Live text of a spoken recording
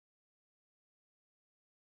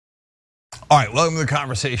All right, welcome to the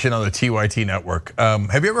conversation on the TYT network.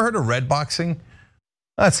 Have you ever heard of red boxing?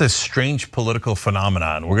 That's a strange political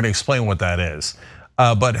phenomenon. We're going to explain what that is.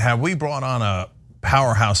 But have we brought on a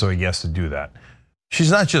powerhouse of a guest to do that?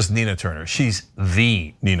 She's not just Nina Turner, she's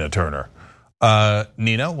the Nina Turner.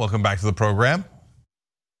 Nina, welcome back to the program.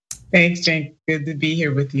 Thanks, Cenk. Good to be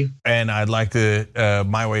here with you. And I'd like to,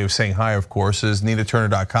 my way of saying hi, of course, is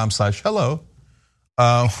ninaturner.com/hello.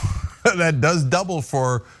 That does double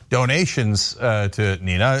for donations to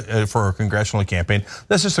Nina for her congressional campaign.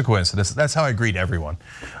 That's just a coincidence. That's how I greet everyone.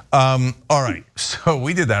 All right, so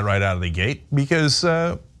we did that right out of the gate because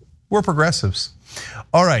we're progressives.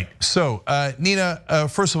 All right, so Nina,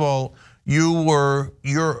 first of all,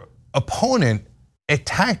 your opponent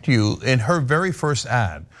attacked you in her very first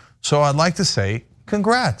ad. So I'd like to say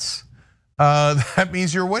congrats. That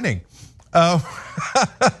means you're winning.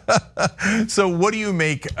 So what do you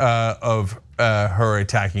make of her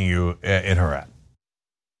attacking you in her ad?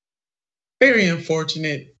 Very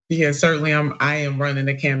unfortunate, because certainly I am running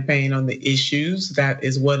a campaign on the issues. That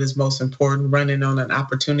is what is most important, running on an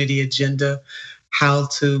opportunity agenda, how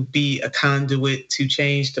to be a conduit to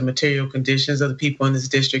change the material conditions of the people in this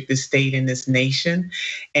district, this state, and this nation.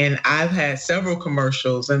 And I've had several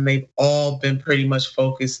commercials, and they've all been pretty much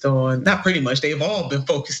focused on, not pretty much, they've all been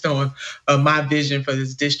focused on my vision for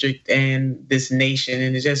this district and this nation.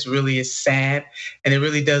 And it just really is sad. And it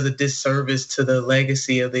really does a disservice to the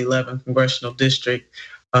legacy of the 11th congressional district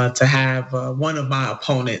to have one of my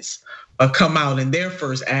opponents come out in their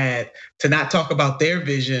first ad to not talk about their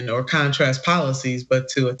vision or contrast policies, but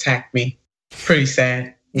to attack me. Pretty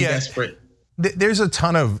sad and desperate. There's a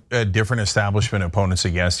ton of different establishment opponents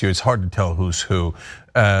against you. It's hard to tell who's who.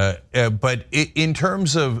 But in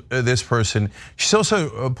terms of this person, she's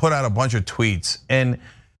also put out a bunch of tweets, and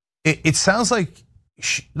it sounds like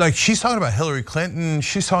she's talking about Hillary Clinton.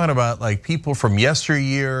 She's talking about like people from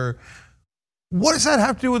yesteryear. What does that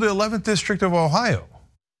have to do with the 11th district of Ohio?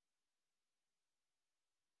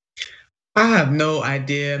 I have no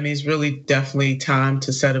idea. I mean, it's really definitely time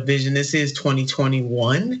to set a vision. This is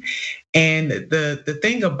 2021. And the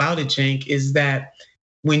thing about it, Cenk, is that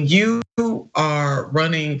when you are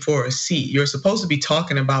running for a seat, you're supposed to be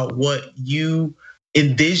talking about what you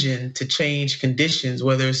envision to change conditions,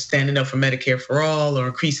 whether it's standing up for Medicare for all, or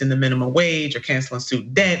increasing the minimum wage, or canceling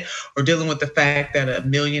student debt, or dealing with the fact that 1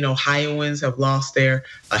 million Ohioans have lost their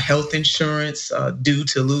health insurance due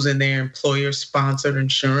to losing their employer-sponsored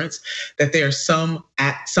insurance. That there are some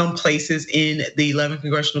places in the 11th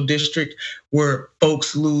congressional district where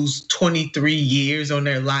folks lose 23 years on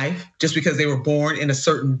their life just because they were born in a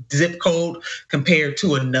certain zip code compared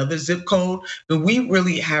to another zip code. And we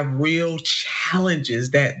really have real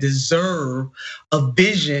challenges that deserve a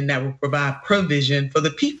vision that will provide provision for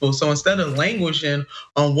the people. So instead of languishing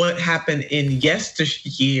on what happened in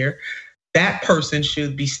yesteryear, that person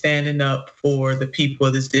should be standing up for the people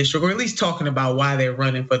of this district, or at least talking about why they're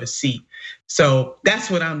running for the seat. So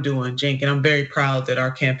that's what I'm doing, Cenk, and I'm very proud that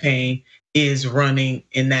our campaign is running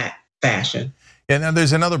in that fashion. Yeah, now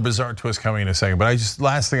there's another bizarre twist coming in a second, but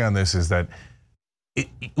last thing on this is that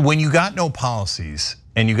when you got no policies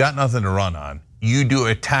and you got nothing to run on, you do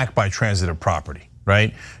attack by transitive property,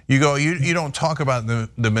 right? You don't talk about the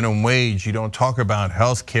minimum wage, you don't talk about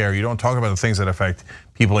health care, you don't talk about the things that affect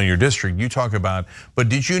people in your district. You talk about, but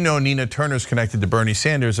did you know Nina Turner's connected to Bernie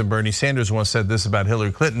Sanders, and Bernie Sanders once said this about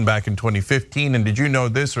Hillary Clinton back in 2015, and did you know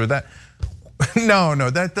this or that? No,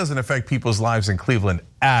 that doesn't affect people's lives in Cleveland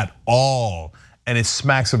at all. And it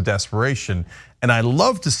smacks of desperation. And I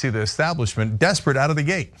love to see the establishment desperate out of the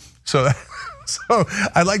gate. So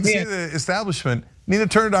I'd like to see the establishment,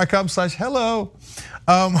 ninaturner.com/hello.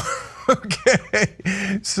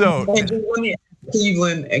 Okay, so.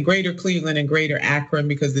 Cleveland and Greater Cleveland and Greater Akron,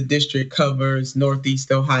 because the district covers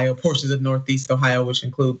Northeast Ohio, portions of Northeast Ohio, which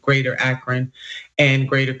include Greater Akron and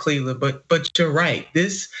Greater Cleveland. But you're right,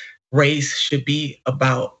 this race should be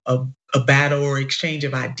about a battle or exchange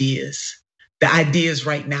of ideas. The ideas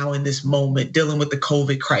right now in this moment, dealing with the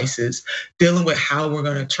COVID crisis, dealing with how we're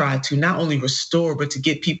gonna try to not only restore, but to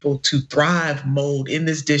get people to thrive mode in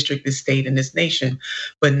this district, this state, and this nation,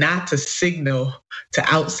 but not to signal to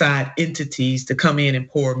outside entities to come in and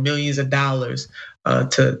pour millions of dollars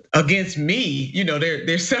against me.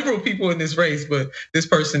 There's several people in this race, but this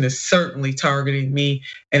person is certainly targeting me.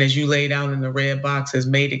 And as you laid out in the red box, has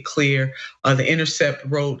made it clear. The Intercept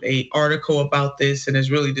wrote an article about this and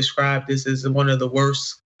has really described this as one of the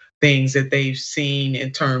worst things that they've seen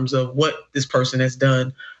in terms of what this person has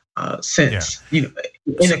done since, in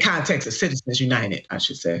the context of Citizens United, I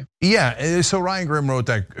should say. Yeah, so Ryan Grimm wrote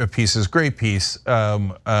that piece, this great piece,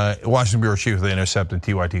 Washington Bureau Chief of The Intercept and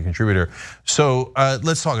TYT contributor. So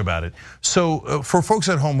let's talk about it. So for folks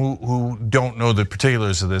at home who don't know the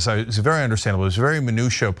particulars of this, it's very understandable. It's very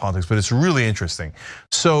minutiae of politics, but it's really interesting.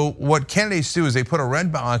 So what candidates do is they put a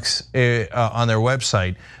red box on their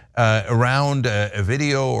website around a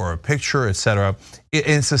video or a picture, et cetera.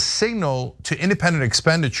 It's a signal to independent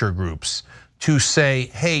expenditure groups to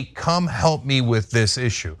say, hey, come help me with this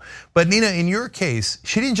issue. But Nina, in your case,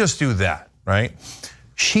 she didn't just do that, right?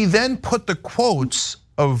 She then put the quotes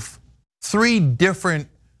of 3 different,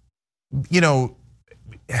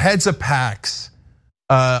 heads of PACs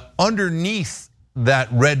underneath that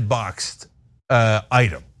red boxed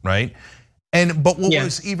item, right? But what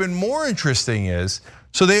was even more interesting is,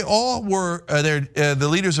 so they all were the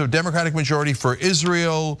leaders of Democratic Majority for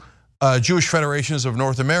Israel, Jewish Federations of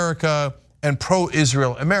North America, and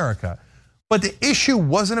Pro-Israel America. But the issue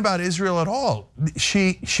wasn't about Israel at all.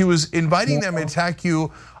 She was inviting them to attack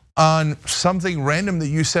you on something random that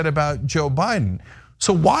you said about Joe Biden.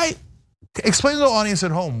 So why, explain to the audience at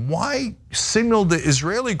home, why signal the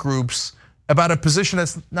Israeli groups about a position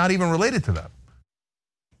that's not even related to them?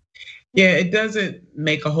 Yeah, it doesn't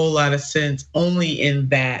make a whole lot of sense, only in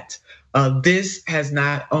that this is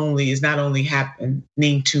not only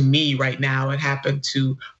happening to me right now, it happened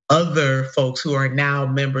to other folks who are now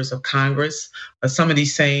members of Congress. Some of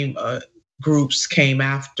these same groups came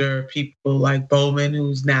after people like Bowman,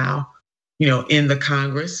 who's now in the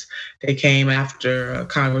Congress. They came after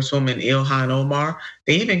Congresswoman Ilhan Omar.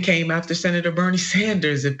 They even came after Senator Bernie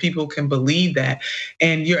Sanders, if people can believe that.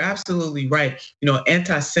 And you're absolutely right.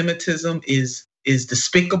 Anti-Semitism is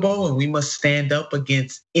despicable, and we must stand up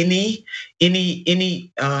against any hate,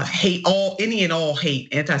 any and all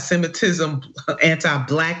hate, anti-Semitism,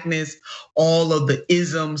 anti-blackness, all of the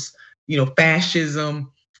isms,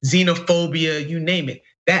 fascism, xenophobia, you name it.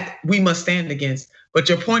 That we must stand against. But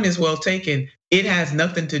your point is well taken. It has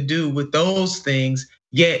nothing to do with those things,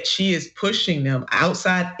 yet she is pushing them,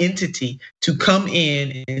 outside entity, to come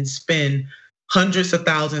in and spend hundreds of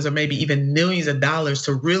thousands or maybe even millions of dollars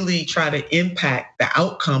to really try to impact the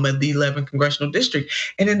outcome of the 11th congressional district.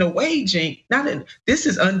 And in a way, Jane, this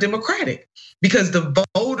is undemocratic, because the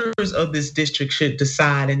voters of this district should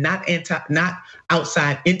decide, and not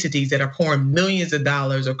outside entities that are pouring millions of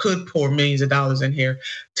dollars or could pour millions of dollars in here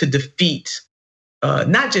to defeat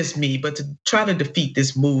not just me, but to try to defeat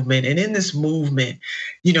this movement. And in this movement,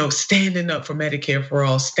 standing up for Medicare for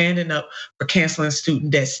all, standing up for canceling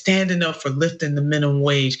student debt, standing up for lifting the minimum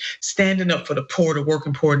wage, standing up for the poor, the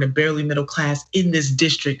working poor, and the barely middle class in this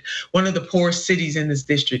district, one of the poorest cities in this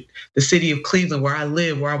district, the city of Cleveland, where I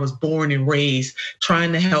live, where I was born and raised,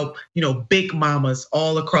 trying to help, big mamas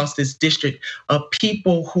all across this district, of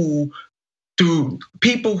people who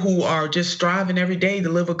are just striving every day to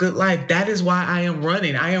live a good life. That is why I am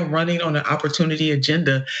running. I am running on an opportunity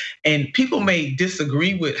agenda. And people may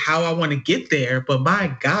disagree with how I want to get there, but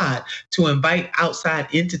my God, to invite outside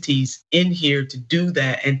entities in here to do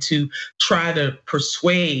that and to try to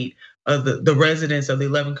persuade the residents of the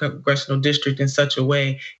 11th congressional district in such a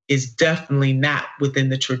way is definitely not within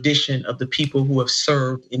the tradition of the people who have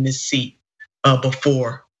served in this seat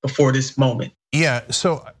before this moment. Yeah,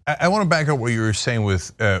 so I want to back up what you were saying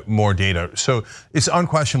with more data. So it's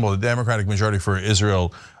unquestionable the Democratic Majority for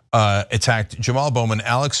Israel attacked Jamal Bowman,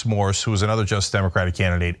 Alex Morse, who was another Just Democratic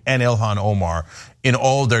candidate, and Ilhan Omar in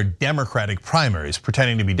all their Democratic primaries,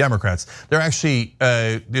 pretending to be Democrats. They're actually,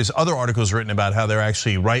 there's other articles written about how they're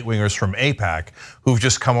actually right-wingers from AIPAC who've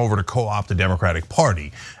just come over to co-opt the Democratic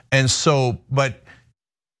Party. And so, but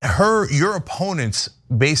your opponents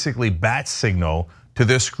basically bat signal to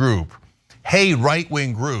this group, hey,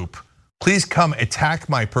 right-wing group, please come attack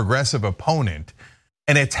my progressive opponent,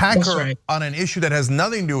 and attack her on an issue that has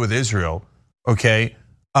nothing to do with Israel, okay?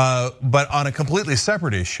 But on a completely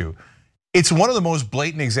separate issue. It's one of the most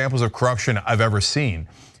blatant examples of corruption I've ever seen.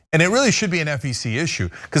 And it really should be an FEC issue,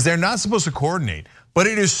 because they're not supposed to coordinate. But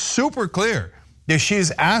it is super clear that she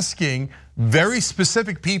is asking very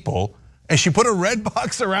specific people, and she put a red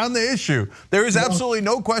box around the issue. There is absolutely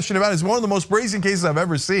no question about it. It's one of the most brazen cases I've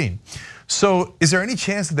ever seen. So is there any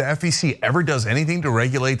chance that the FEC ever does anything to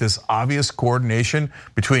regulate this obvious coordination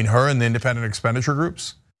between her and the independent expenditure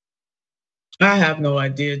groups? I have no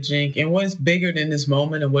idea, Jink. And what's bigger than this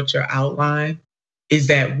moment and what you're outlining is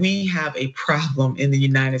that we have a problem in the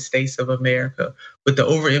United States of America with the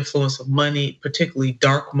overinfluence of money, particularly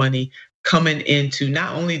dark money, coming into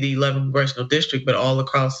not only the 11th congressional district, but all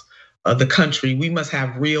across the country, we must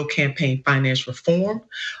have real campaign finance reform.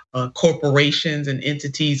 Corporations and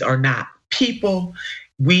entities are not people.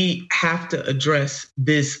 We have to address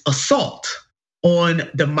this assault on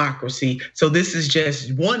democracy. So this is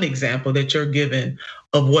just one example that you're given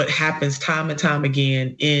of what happens time and time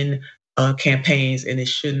again in campaigns, and it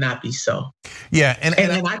should not be so. Yeah, and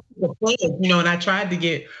I took a pledge, and I tried to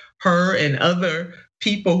get her and other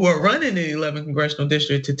people who are running the 11th congressional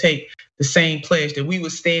district to take the same pledge, that we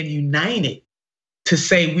would stand united to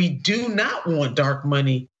say we do not want dark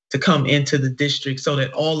money to come into the district, so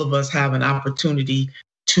that all of us have an opportunity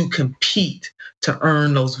to compete to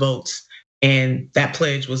earn those votes. And that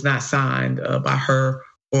pledge was not signed by her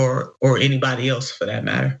or anybody else for that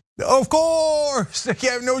matter. Of course, they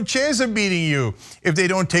have no chance of beating you if they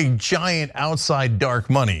don't take giant outside dark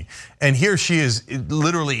money. And here she is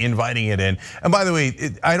literally inviting it in. And by the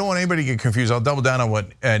way, I don't want anybody to get confused. I'll double down on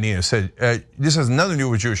what Nina said. This has nothing to do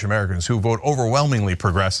with Jewish Americans who vote overwhelmingly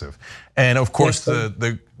progressive. And of course,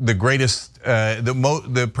 the greatest,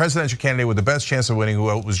 the presidential candidate with the best chance of winning, who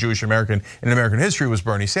was Jewish American in American history, was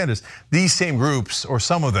Bernie Sanders. These same groups, or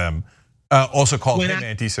some of them, also called him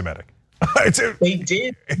anti-Semitic. They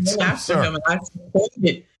did after him, and I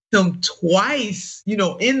supported him twice,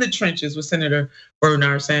 in the trenches with Senator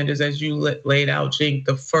Bernard Sanders, as you laid out, Jink,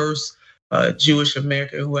 the first Jewish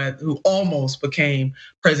American who almost became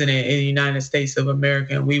president in the United States of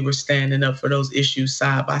America. And we were standing up for those issues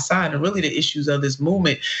side by side, and really the issues of this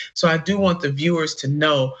movement. So I do want the viewers to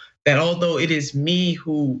know that although it is me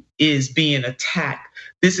who is being attacked,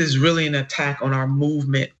 this is really an attack on our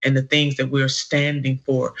movement and the things that we're standing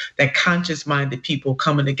for, that conscious-minded people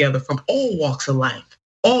coming together from all walks of life,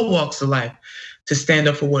 to stand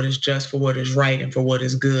up for what is just, for what is right, and for what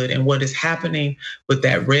is good. And what is happening with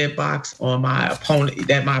that red box on my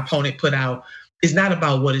opponent put out is not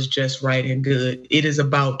about what is just, right, and good. It is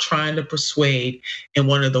about trying to persuade, in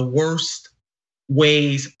one of the worst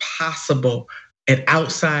ways possible, an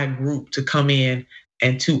outside group to come in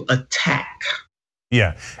and to attack.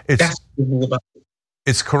 Yeah,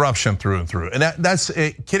 it's corruption through and through. And that's,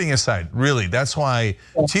 kidding aside, really, that's why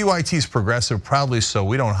TYT is progressive, proudly so.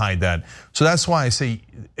 We don't hide that. So that's why I say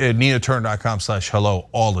ninaturner.com/hello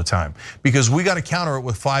all the time, because we got to counter it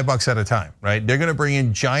with $5 at a time, right? They're going to bring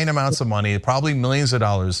in giant amounts of money, probably millions of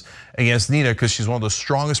dollars, against Nina, because she's one of the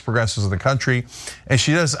strongest progressives in the country. And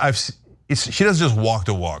she doesn't just walk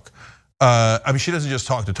the walk. She doesn't just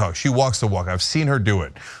talk the talk, she walks the walk. I've seen her do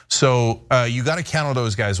it. So you got to counter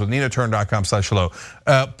those guys with ninaturner.com/hello.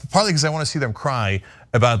 Partly because I want to see them cry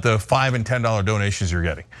about the $5 and $10 donations you're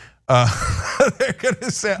getting. They're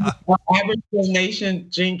gonna say average donation,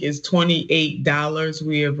 Jink, is $28.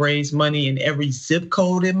 We have raised money in every zip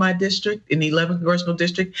code in my district, in the 11th congressional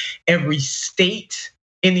district, every state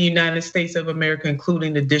in the United States of America,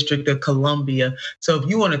 including the District of Columbia. So if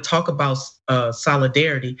you want to talk about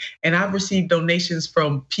solidarity, and I've received donations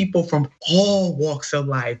from people from all walks of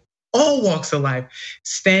life,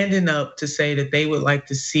 standing up to say that they would like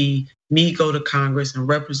to see me go to Congress and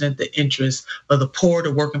represent the interests of the poor,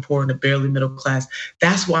 the working poor, and the barely middle class.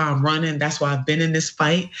 That's why I'm running. That's why I've been in this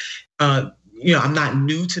fight. I'm not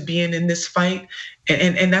new to being in this fight.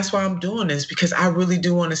 And that's why I'm doing this, because I really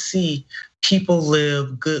do want to see people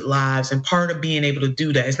live good lives. And part of being able to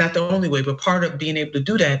do that, it's not the only way, but part of being able to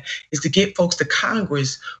do that is to get folks to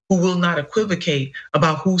Congress who will not equivocate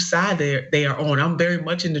about whose side they are on. I'm very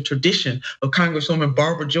much in the tradition of Congresswoman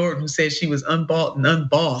Barbara Jordan, who said she was unbought and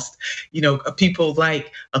unbossed. People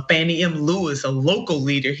like Fannie M. Lewis, a local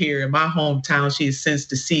leader here in my hometown. She is since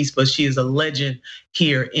deceased, but she is a legend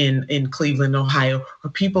here in Cleveland, Ohio. Or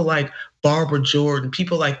people like Barbara Jordan,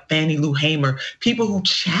 people like Fannie Lou Hamer, people who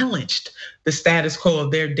challenged the status quo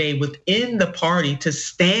of their day within the party to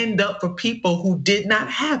stand up for people who did not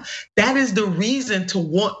have. That is the reason to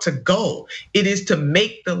want to go. It is to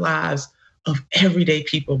make the lives of everyday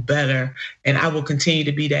people better. And I will continue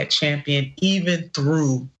to be that champion, even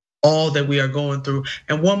through all that we are going through.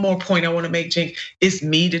 And one more point I want to make, Jink, it's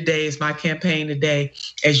me today, it's my campaign today,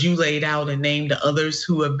 as you laid out and named the others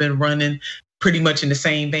who have been running pretty much in the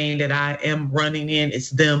same vein that I am running in.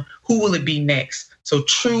 It's them. Who will it be next? So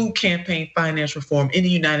true campaign finance reform in the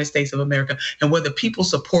United States of America. And whether people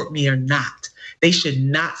support me or not, they should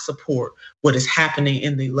not support what is happening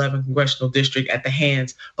in the 11th congressional district at the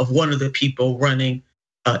hands of one of the people running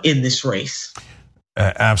in this race.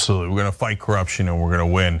 Absolutely, we're gonna fight corruption and we're gonna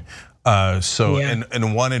win.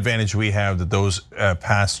 And one advantage we have that those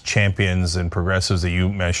past champions and progressives that you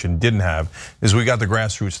mentioned didn't have is we got the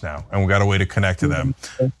grassroots now, and we got a way to connect to them.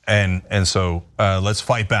 And so let's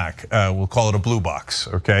fight back. We'll call it a blue box,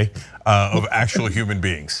 okay, of actual human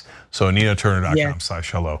beings. So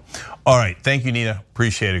NinaTurner.com/hello. All right, thank you, Nina.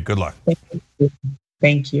 Appreciate it. Good luck.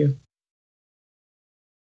 Thank you.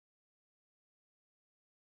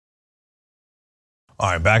 All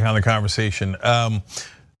right, back on the conversation.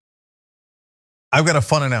 I've got a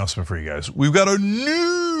fun announcement for you guys. We've got a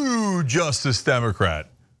new Justice Democrat,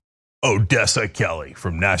 Odessa Kelly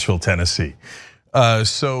from Nashville, Tennessee.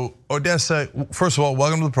 So Odessa, first of all,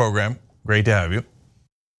 welcome to the program. Great to have you.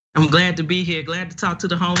 I'm glad to be here. Glad to talk to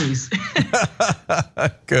the homies.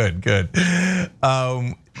 Good.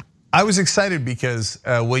 I was excited because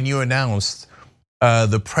when you announced,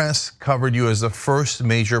 the press covered you as the first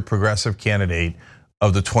major progressive candidate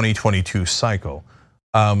of the 2022 cycle.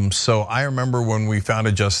 So I remember when we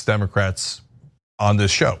founded Justice Democrats on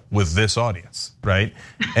this show with this audience, right?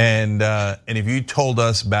 And if you told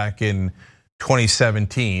us back in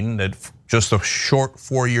 2017 that just a short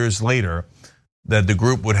 4 years later that the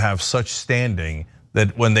group would have such standing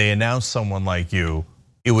that when they announced someone like you,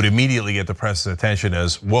 it would immediately get the press's attention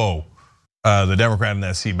as, whoa, the Democrat in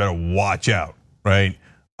that seat better watch out, right?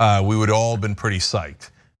 We would all been pretty psyched.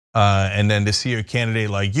 And then to see a candidate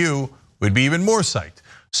like you would be even more psyched.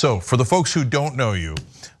 So for the folks who don't know you,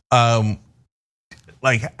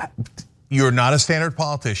 like you're not a standard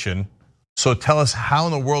politician. So tell us, how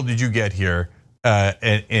in the world did you get here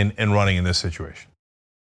in running in this situation?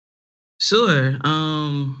 Sure.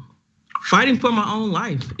 Fighting for my own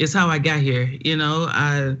life is how I got here. You know,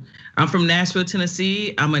 I'm from Nashville,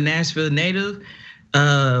 Tennessee. I'm a Nashville native.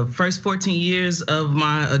 First 14 years of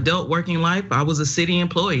my adult working life, I was a city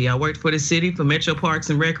employee. I worked for the city for Metro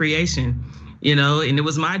Parks and Recreation, you know, and it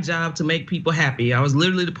was my job to make people happy. I was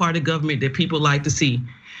literally the part of government that people like to see.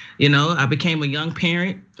 You know, I became a young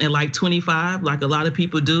parent at like 25, like a lot of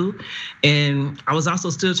people do. And I was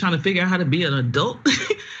also still trying to figure out how to be an adult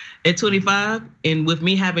at 25. And with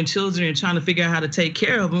me having children and trying to figure out how to take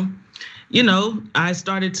care of them, you know, I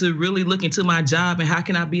started to really look into my job and how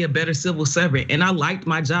can I be a better civil servant? And I liked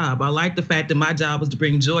my job. I liked the fact that my job was to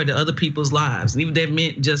bring joy to other people's lives. And even that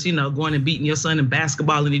meant just, you know, going and beating your son in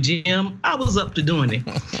basketball in the gym, I was up to doing it.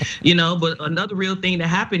 You know, but another real thing that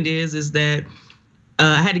happened is that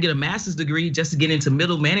I had to get a master's degree just to get into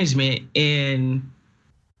middle management, and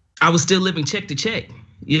I was still living check to check.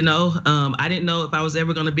 You know, I didn't know if I was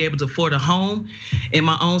ever gonna be able to afford a home in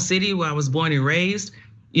my own city where I was born and raised.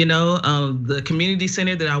 You know, the community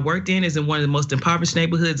center that I worked in is in one of the most impoverished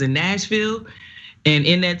neighborhoods in Nashville. And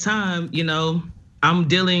in that time, you know, I'm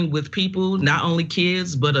dealing with people, not only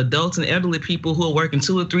kids, but adults and elderly people who are working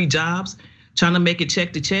 2 or 3 jobs, trying to make it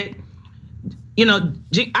check to check. You know,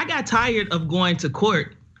 I got tired of going to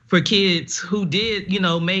court for kids who did, you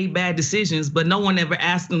know, made bad decisions, but no one ever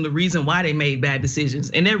asked them the reason why they made bad decisions.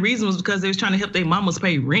 And that reason was because they was trying to help their mamas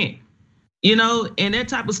pay rent. You know, and that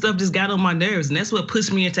type of stuff just got on my nerves, and that's what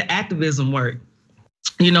pushed me into activism work.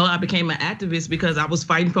 You know, I became an activist because I was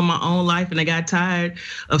fighting for my own life, and I got tired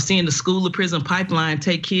of seeing the school to prison pipeline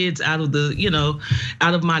take kids out of the, you know,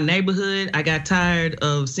 out of my neighborhood. I got tired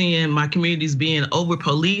of seeing my communities being over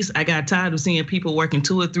policed. I got tired of seeing people working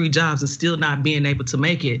 2 or 3 jobs and still not being able to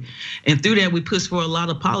make it. And through that, we pushed for a lot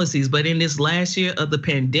of policies. But in this last year of the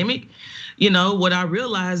pandemic, you know, what I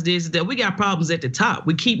realized is that we got problems at the top.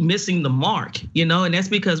 We keep missing the mark, you know, and that's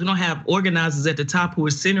because we don't have organizers at the top who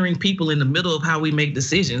are centering people in the middle of how we make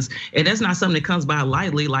decisions. And that's not something that comes by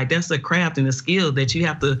lightly. Like, that's a craft and a skill that you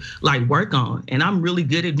have to like work on. And I'm really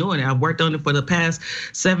good at doing it. I've worked on it for the past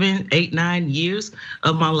 7, 8, 9 years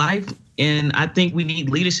of my life. And I think we need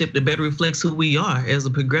leadership that better reflects who we are as a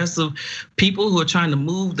progressive people who are trying to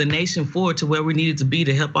move the nation forward to where we need it to be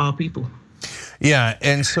to help all people. Yeah,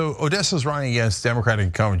 and so Odessa's running against Democratic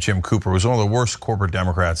incumbent Jim Cooper, who's one of the worst corporate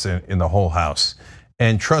Democrats in the whole House.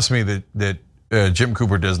 And trust me that Jim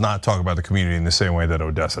Cooper does not talk about the community in the same way that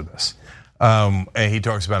Odessa does. And he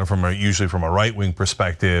talks about it usually from a right-wing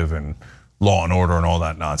perspective and law and order and all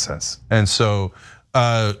that nonsense. And so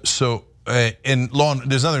in law,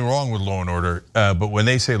 there's nothing wrong with law and order, but when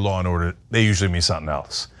they say law and order, they usually mean something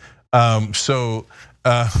else.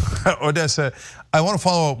 Odessa, I want to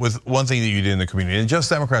follow up with one thing that you did in the community. And Just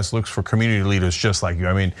Democrats looks for community leaders just like you.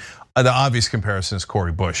 I mean, the obvious comparison is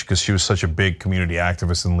Cori Bush, because she was such a big community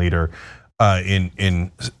activist and leader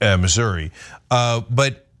in Missouri.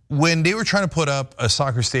 But when they were trying to put up a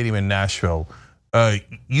soccer stadium in Nashville,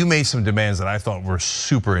 you made some demands that I thought were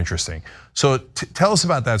super interesting. So tell us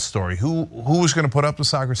about that story. Who was going to put up the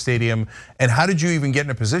soccer stadium, and how did you even get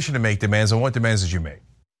in a position to make demands, and what demands did you make?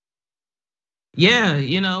 Yeah,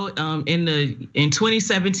 in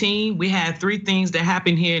 2017, we had 3 things that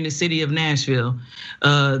happened here in the city of Nashville.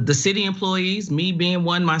 The city employees, me being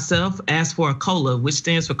one myself, asked for a COLA, which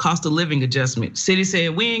stands for cost of living adjustment. City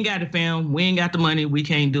said, we ain't got it, fam. We ain't got the money. We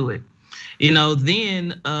can't do it.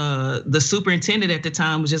 Then the superintendent at the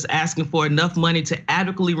time was just asking for enough money to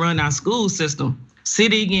adequately run our school system.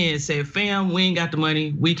 City again said, fam, we ain't got the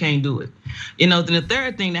money, we can't do it. Then the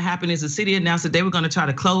third thing that happened is the city announced that they were gonna try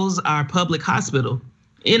to close our public hospital.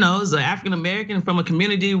 As an African American from a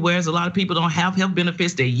community where a lot of people don't have health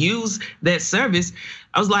benefits, they use that service.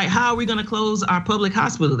 I was like, how are we gonna close our public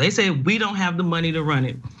hospital? They said, we don't have the money to run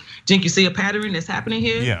it. Jink, you see a pattern that's happening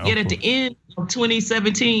here? Yeah, yet at the end of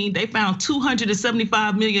 2017, they found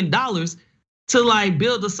 $275 million to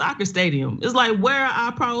build a soccer stadium. It's like, where are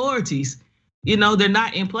our priorities? They're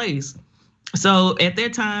not in place. So at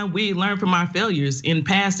that time, we learned from our failures in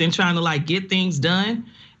past and trying to get things done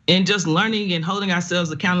and just learning and holding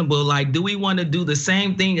ourselves accountable. Do we want to do the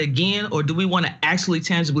same thing again, or do we want to actually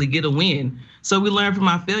tangibly get a win? So we learned from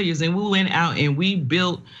our failures, and we went out and we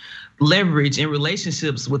built leverage and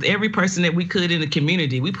relationships with every person that we could in the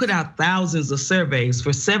community. We put out thousands of surveys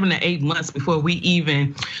for 7 to 8 months before we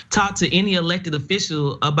even talked to any elected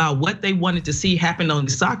official about what they wanted to see happen on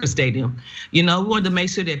the soccer stadium. We wanted to make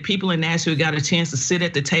sure that people in Nashville got a chance to sit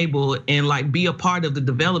at the table and be a part of the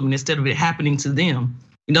development instead of it happening to them.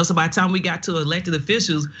 So by the time we got to elected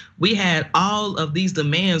officials, we had all of these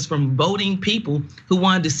demands from voting people who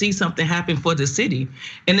wanted to see something happen for the city.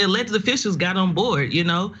 And the elected officials got on board.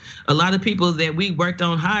 A lot of people that we worked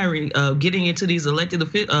on hiring, getting into these elected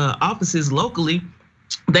offices locally,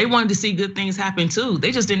 they wanted to see good things happen too.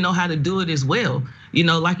 They just didn't know how to do it as well.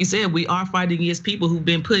 Like you said, we are fighting against people who've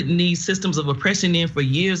been putting these systems of oppression in for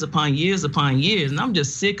years upon years upon years. And I'm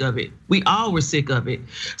just sick of it. We all were sick of it.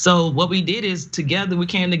 So what we did is we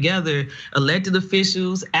came together, elected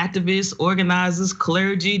officials, activists, organizers,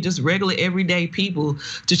 clergy, just regular everyday people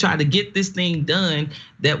to try to get this thing done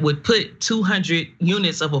that would put 200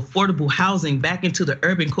 units of affordable housing back into the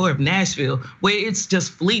urban core of Nashville, where it's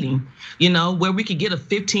just fleeting, where we could get a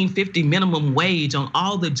 $15.50 minimum wage on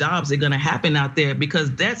all the jobs that are gonna happen out there,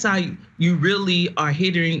 because that's how you really are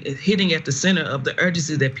hitting at the center of the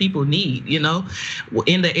urgency that people need.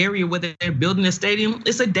 In the area where they're building a stadium,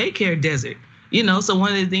 it's a daycare desert. So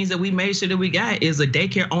one of the things that we made sure that we got is a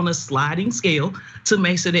daycare on a sliding scale to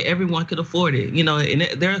make sure that everyone could afford it.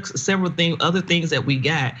 And there are several other things that we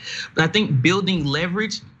got, but I think building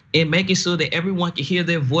leverage and making sure that everyone can hear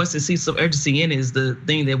their voice and see some urgency in it is the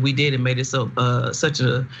thing that we did and made it such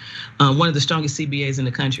a one of the strongest CBAs in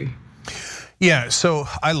the country. Yeah, so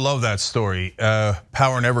I love that story.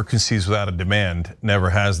 Power never concedes without a demand,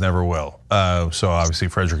 never has, never will. So obviously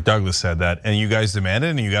Frederick Douglass said that, and you guys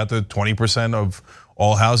demanded, and you got the 20% of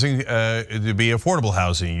all housing to be affordable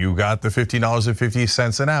housing. You got the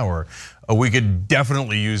 $15.50 an hour. We could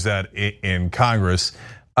definitely use that in Congress.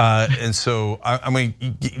 And so I'm going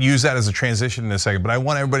to use that as a transition in a second, but I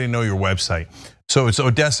want everybody to know your website. So it's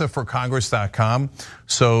odessaforcongress.com.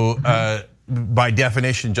 So by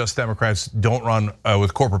definition, just Democrats don't run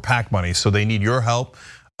with corporate PAC money, so they need your help.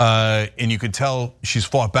 And you could tell she's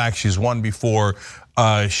fought back. She's won before.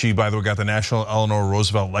 She, by the way, got the National Eleanor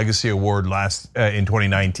Roosevelt Legacy Award in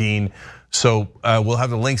 2019. So we'll have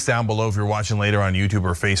the links down below if you're watching later on YouTube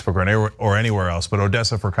or Facebook or anywhere else. But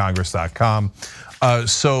odessaforcongress.com.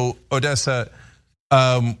 So Odessa,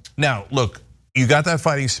 now look, you got that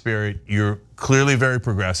fighting spirit. You're clearly very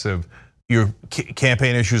progressive. Your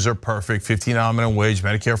campaign issues are perfect. $15 minimum wage,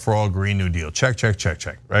 Medicare for all, Green New Deal. Check, check, check,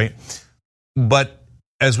 check, right? But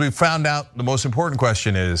as we found out, the most important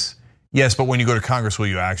question is, yes, but when you go to Congress, will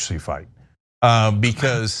you actually fight?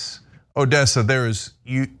 Because Odessa,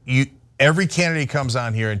 every candidate comes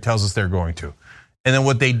on here and tells us they're going to. And then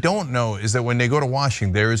what they don't know is that when they go to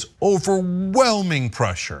Washington, there is overwhelming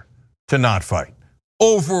pressure to not fight.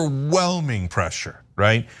 Overwhelming pressure,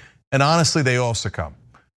 right? And honestly, they all succumb.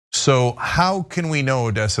 So how can we know,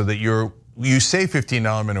 Odessa, that you say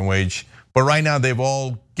 $15 minimum wage, but right now they've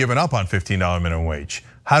all given up on $15 minimum wage?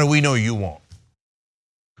 How do we know you won't?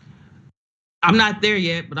 I'm not there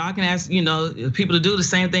yet, but I can ask people to do the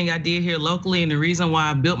same thing I did here locally. And the reason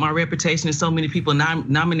why I built my reputation and so many people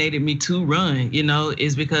nominated me to run,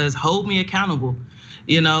 is because hold me accountable.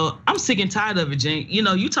 I'm sick and tired of it, Jen.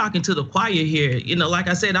 You talking to the choir here. Like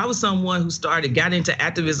I said, I was someone who got into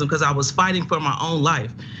activism because I was fighting for my own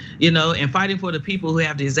life, and fighting for the people who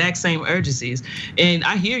have the exact same urgencies. And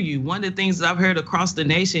I hear you. One of the things that I've heard across the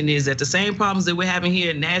nation is that the same problems that we're having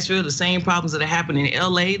here in Nashville, the same problems that are happening in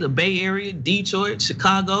LA, the Bay Area, Detroit,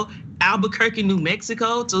 Chicago, Albuquerque, New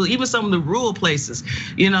Mexico, to even some of the rural places,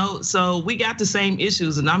 so we got the same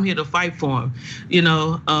issues, and I'm here to fight for them.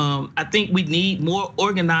 I think we need more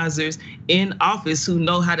organizers in office who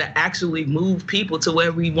know how to actually move people to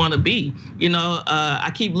where we want to be.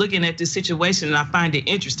 I keep looking at this situation and I find it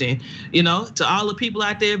interesting. To all the people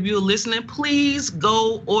out there, if you're listening, please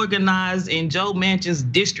go organize in Joe Manchin's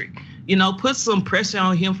district. Put some pressure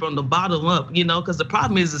on him from the bottom up. Because the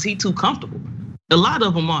problem is he too comfortable. A lot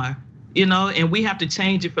of them are. And we have to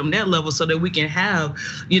change it from that level so that we can have,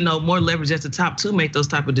 more leverage at the top to make those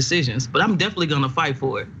type of decisions. But I'm definitely gonna fight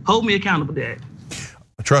for it. Hold me accountable, Dad.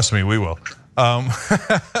 Trust me, we will.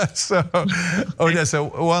 So, Odessa,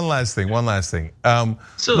 one last thing.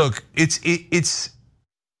 Sure. Look,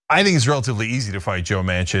 I think it's relatively easy to fight Joe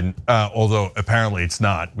Manchin, although apparently it's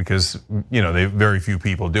not, because very few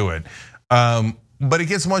people do it. But it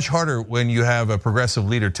gets much harder when you have a progressive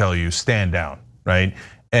leader tell you stand down, right?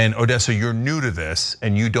 And Odessa, you're new to this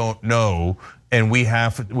and you don't know, and we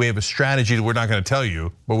have a strategy that we're not going to tell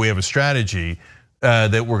you, but we have a strategy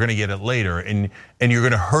that we're going to get at later, and you're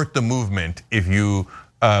going to hurt the movement if you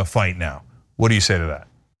fight now. What do you say to that?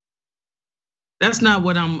 That's not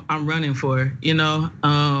what I'm running for,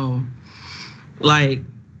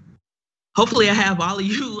 hopefully I have all of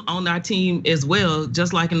you on our team as well,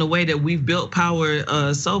 just like in the way that we've built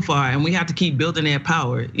power so far, and we have to keep building that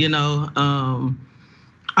power.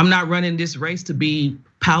 I'm not running this race to be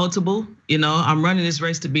palatable. I'm running this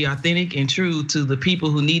race to be authentic and true to the people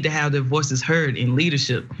who need to have their voices heard in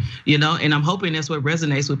leadership. And I'm hoping that's what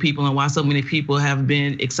resonates with people and why so many people have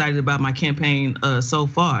been excited about my campaign so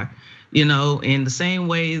far. In the same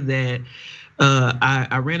way that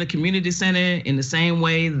I ran a community center, in the same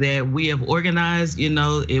way that we have organized,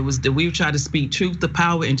 it was that we've tried to speak truth to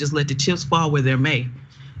power and just let the chips fall where they may.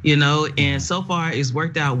 And so far it's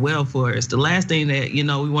worked out well for us. The last thing that, we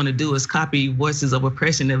want to do is copy voices of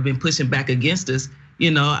oppression that have been pushing back against us.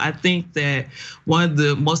 I think that one of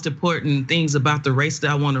the most important things about the race that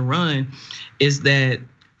I want to run is that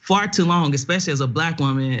far too long, especially as a Black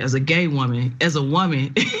woman, as a gay woman, as a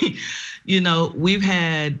woman, we've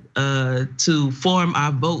had to form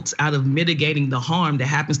our votes out of mitigating the harm that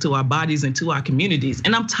happens to our bodies and to our communities.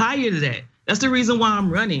 And I'm tired of that. That's the reason why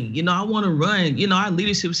I'm running. I want to run. Our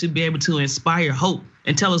leadership should be able to inspire hope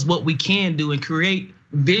and tell us what we can do and create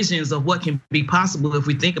visions of what can be possible if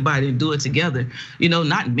we think about it and do it together.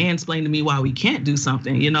 Not mansplain to me why we can't do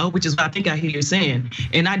something, which is what I think I hear you saying.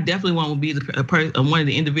 And I definitely want to be one of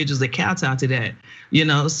the individuals that kowtow to that,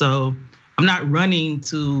 so I'm not running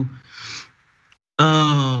to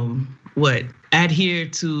adhere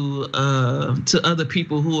to other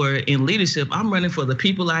people who are in leadership. I'm running for the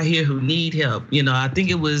people out here who need help. I think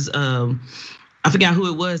it was I forgot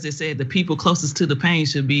who it was that said the people closest to the pain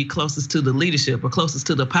should be closest to the leadership or closest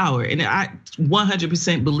to the power. And I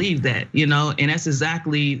 100% believe that, and that's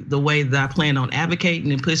exactly the way that I plan on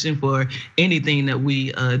advocating and pushing for anything that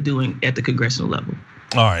we doing at the congressional level.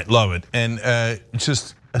 All right, love it. And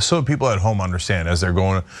just so people at home understand, as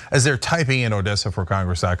they're typing in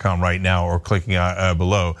OdessaForCongress.com right now or clicking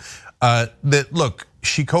below, that look,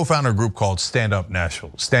 she co-founded a group called Stand Up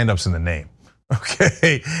Nashville. Stand Up's in the name,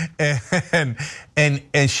 okay?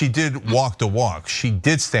 And she did walk the walk. She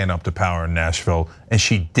did stand up to power in Nashville, and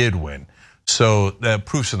she did win. So the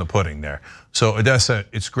proof's in the pudding there. So Odessa,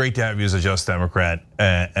 it's great to have you as a Just Democrat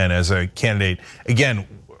and as a candidate. Again,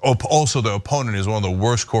 also the opponent is one of the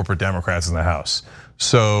worst corporate Democrats in the House.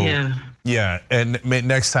 So yeah, and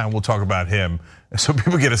next time we'll talk about him so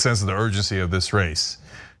people get a sense of the urgency of this race.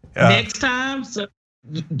 Next time, so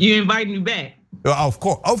you invite me back. Of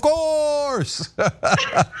course.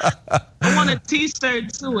 I want a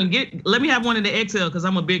T-shirt too, and let me have one in the XL because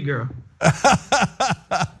I'm a big girl.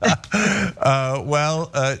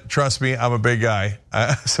 Well, trust me, I'm a big guy,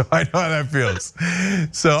 so I know how that feels.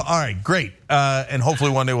 So, all right, great. And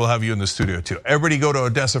hopefully one day we'll have you in the studio too. Everybody go to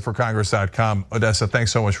OdessaForCongress.com. Odessa,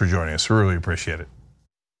 thanks so much for joining us. We really appreciate it.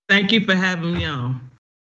 Thank you for having me on.